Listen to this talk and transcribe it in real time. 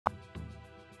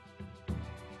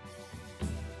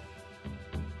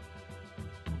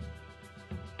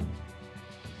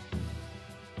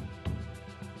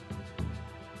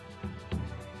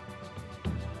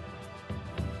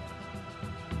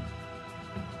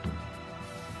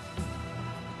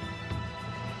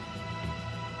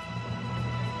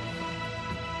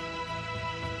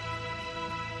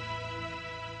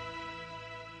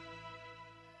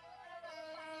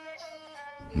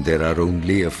There are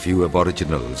only a few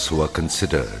aboriginals who are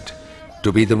considered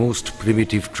to be the most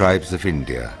primitive tribes of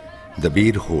India. The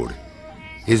Bir Horde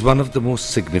is one of the most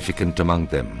significant among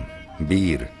them.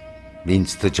 Bir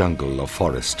means the jungle or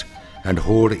forest, and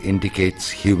Horde indicates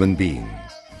human being.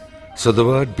 So the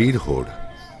word Bir Horde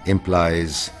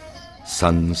implies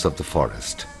sons of the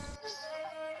forest.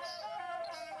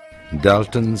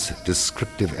 Dalton's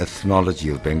Descriptive Ethnology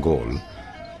of Bengal,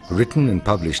 written and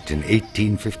published in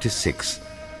 1856,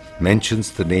 mentions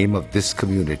the name of this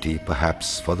community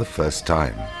perhaps for the first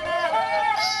time.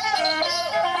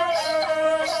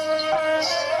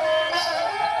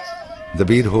 The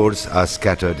Bir Hordes are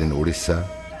scattered in Odisha,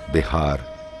 Bihar,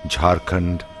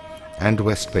 Jharkhand and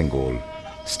West Bengal,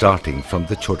 starting from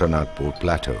the Chotanagpur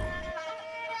plateau.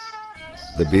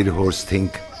 The Bir Hordes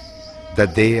think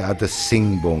that they are the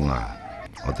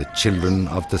Singbonga, or the children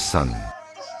of the sun.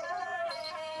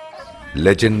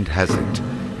 Legend has it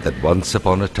that once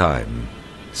upon a time,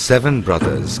 7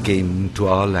 brothers came to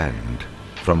our land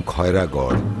from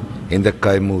Khairagod in the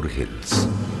Kaimur hills.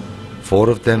 4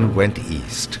 of them went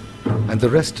east, and the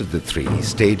rest of the 3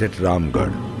 stayed at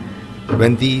Ramgarh.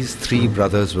 When these 3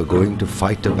 brothers were going to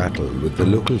fight a battle with the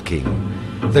local king,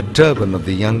 the turban of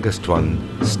the youngest one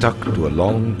stuck to a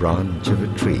long branch of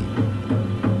a tree.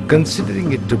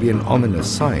 Considering it to be an ominous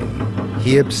sign,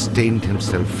 he abstained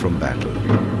himself from battle.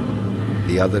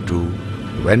 The other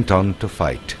 2 went on to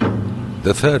fight.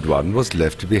 The third one was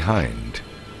left behind.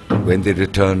 When they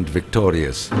returned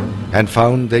victorious and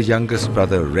found their youngest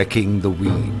brother wrecking the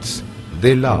weeds,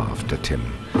 they laughed at him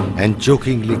and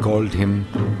jokingly called him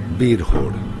Bir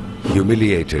Horde.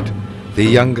 Humiliated, the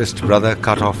youngest brother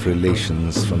cut off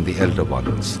relations from the elder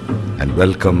ones and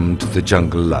welcomed the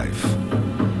jungle life.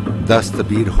 Thus the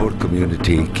Bir Horde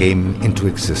community came into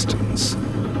existence.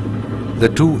 The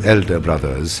 2 elder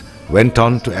brothers went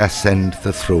on to ascend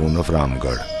the throne of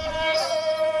Ramgarh.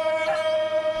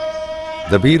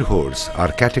 The Bir Hordes are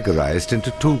categorized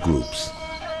into 2 groups.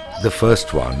 The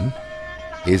first one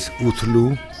is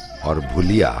Uthlu or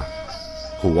Bhulia,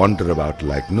 who wander about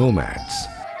like nomads.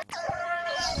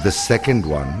 The second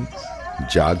one,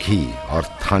 Jaghi or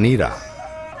Thanira,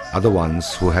 are the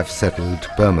ones who have settled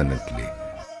permanently.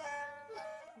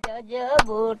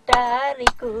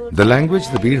 The language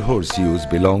the Bir Hordes use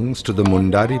belongs to the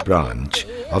Mundari branch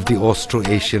of the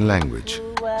Austro-Asian language,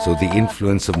 so the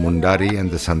influence of Mundari and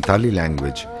the Santali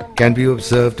language can be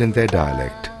observed in their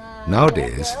dialect.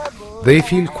 Nowadays, they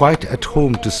feel quite at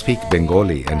home to speak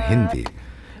Bengali and Hindi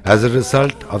as a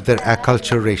result of their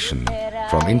acculturation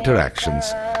from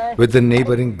interactions with the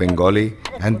neighboring Bengali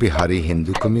and Bihari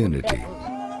Hindu community.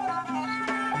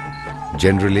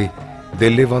 Generally, they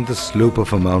live on the slope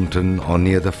of a mountain or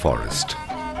near the forest.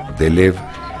 They live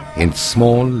in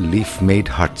small leaf-made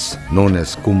huts known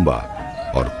as Kumba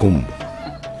or Kumbh.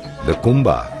 The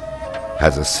Kumbha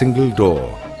has a single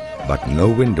door but no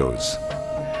windows.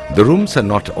 The rooms are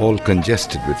not all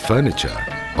congested with furniture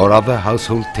or other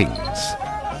household things.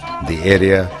 The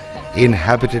area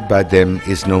inhabited by them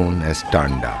is known as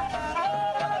Tanda.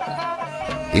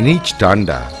 In each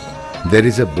Tanda, there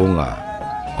is a Bonga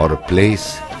or a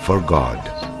place for God.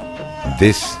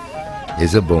 This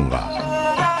is a Bonga.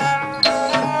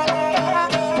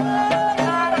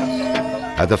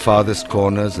 At the farthest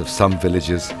corners of some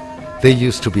villages, there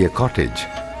used to be a cottage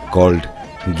called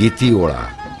Gitiora,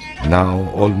 now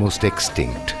almost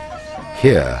extinct.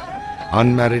 Here,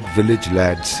 unmarried village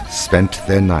lads spent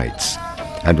their nights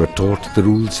and were taught the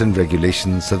rules and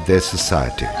regulations of their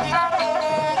society.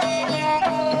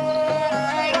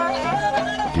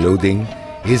 Clothing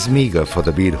is meager for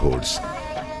the Bir Hordes.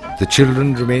 The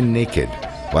children remain naked,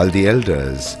 while the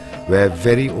elders wear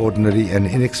very ordinary and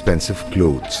inexpensive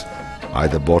clothes,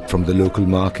 either bought from the local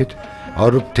market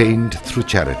or obtained through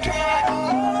charity.